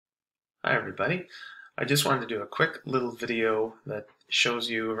Hi everybody. I just wanted to do a quick little video that shows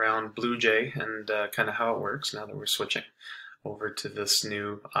you around BlueJ and kind of how it works now that we're switching over to this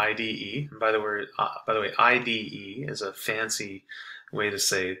new IDE. And by the way, IDE is a fancy way to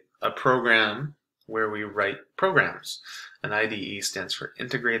say a program where we write programs. An IDE stands for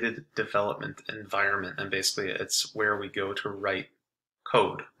Integrated Development Environment, and basically it's where we go to write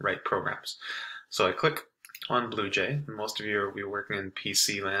code, write programs. So I click on BlueJ. Most of you will be working in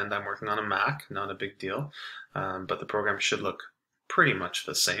PC land. I'm working on a Mac, not a big deal, but the program should look pretty much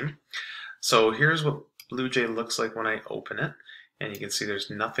the same. So here's what BlueJ looks like when I open it, and you can see there's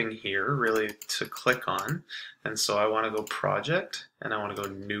nothing here really to click on, and so I want to go project, and I want to go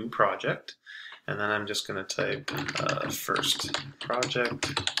new project, and then I'm just going to type first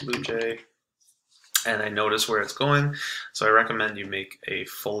project BlueJ, and I notice where it's going. So I recommend you make a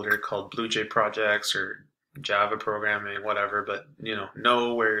folder called BlueJ projects or Java programming, whatever, but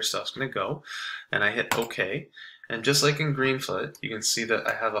know where your stuff's going to go. And I hit OK. And just like in Greenfoot, you can see that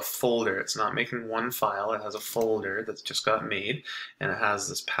I have a folder. It's not making one file. It has a folder that's just got made, and it has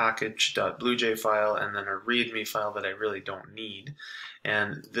this package.bluej file and then a readme file that I really don't need.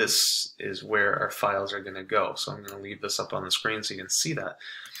 And this is where our files are going to go. So I'm going to leave this up on the screen so you can see that.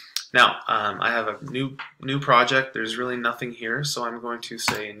 Now, I have a new project. There's really nothing here, so I'm going to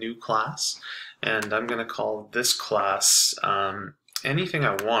say new class, and I'm going to call this class anything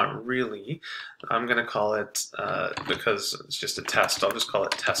I want, really. I'm going to call it, because it's just a test, I'll just call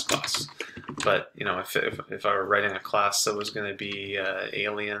it test class. But, if I were writing a class that was going to be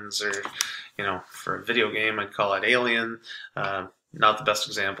aliens, or, for a video game, I'd call it alien. Not the best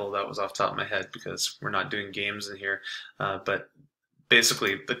example, that was off the top of my head because we're not doing games in here, but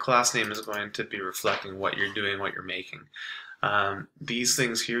basically, the class name is going to be reflecting what you're doing, what you're making. These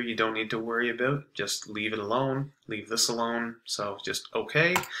things here you don't need to worry about. Just leave it alone. Leave this alone. So just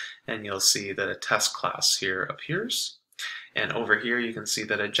OK, and you'll see that a test class here appears. And over here you can see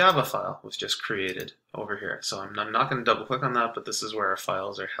that a Java file was just created over here. So I'm not going to double click on that, but this is where our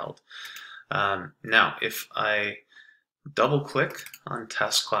files are held. Now, if I double click on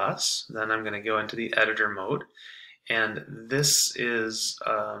test class, then I'm going to go into the editor mode. And this is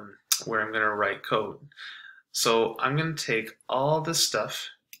where I'm going to write code. So I'm going to take all this stuff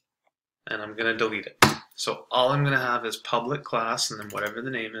and I'm going to delete it. So all I'm going to have is public class and then whatever the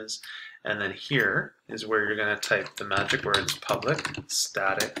name is. And then here is where you're going to type the magic words public,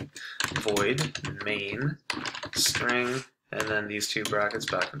 static, void, main, string, and then these two brackets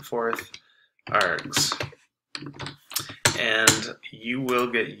back and forth, args. And you will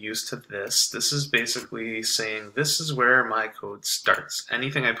get used to this. This is basically saying this is where my code starts.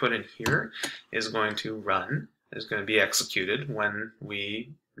 Anything I put in here is going to run, is going to be executed when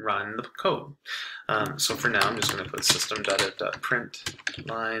we run the code. So for now, I'm just going to put system.out.print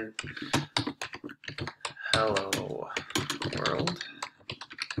line hello world.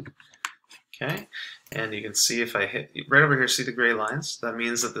 Okay, and you can see if I hit right over here, see the gray lines? That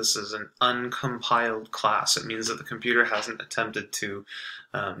means that this is an uncompiled class. It means that the computer hasn't attempted to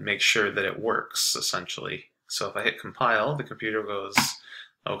make sure that it works, essentially. So if I hit compile, the computer goes,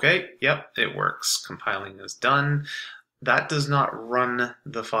 okay, yep, it works. Compiling is done. That does not run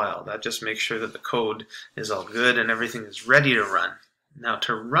the file. That just makes sure that the code is all good and everything is ready to run. Now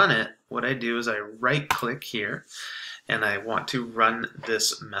to run it, what I do is I right-click here, and I want to run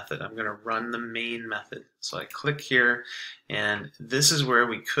this method. I'm going to run the main method. So I click here, and this is where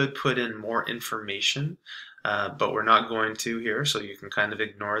we could put in more information, but we're not going to here, so you can kind of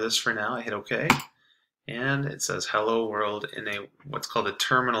ignore this for now. I hit OK, and it says hello world in what's called a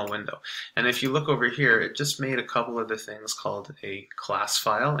terminal window. And if you look over here, it just made a couple other things called a class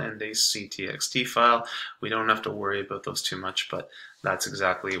file and a ctxt file. We don't have to worry about those too much, but that's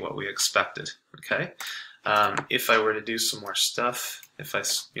exactly what we expected. Okay. If I were to do some more stuff, if I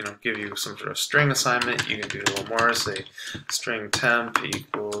give you some sort of string assignment, you can do a little more. Say string temp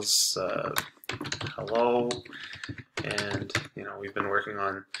equals hello, and we've been working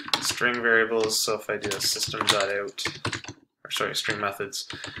on string variables. So if I do a system.out, or sorry, string methods,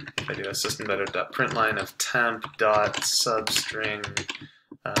 if I do a system.out.println of temp.substring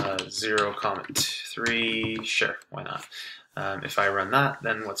 0,3, sure, why not? If I run that,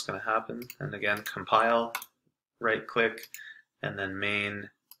 then what's going to happen? And again, compile, right click, and then main,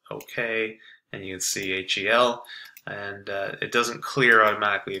 OK, and you can see HEL, and it doesn't clear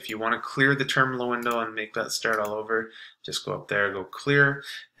automatically. If you want to clear the terminal window and make that start all over, just go up there, go clear,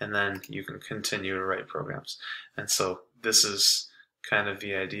 and then you can continue to write programs. And so this is kind of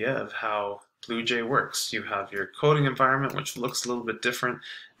the idea of how BlueJ works. You have your coding environment, which looks a little bit different,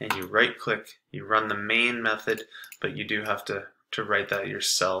 and you right click, you run the main method, but you do have to to write that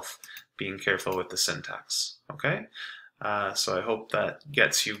yourself, being careful with the syntax. Okay? So I hope that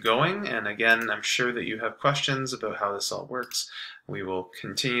gets you going, and again, I'm sure that you have questions about how this all works. We will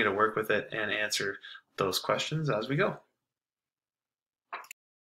continue to work with it and answer those questions as we go.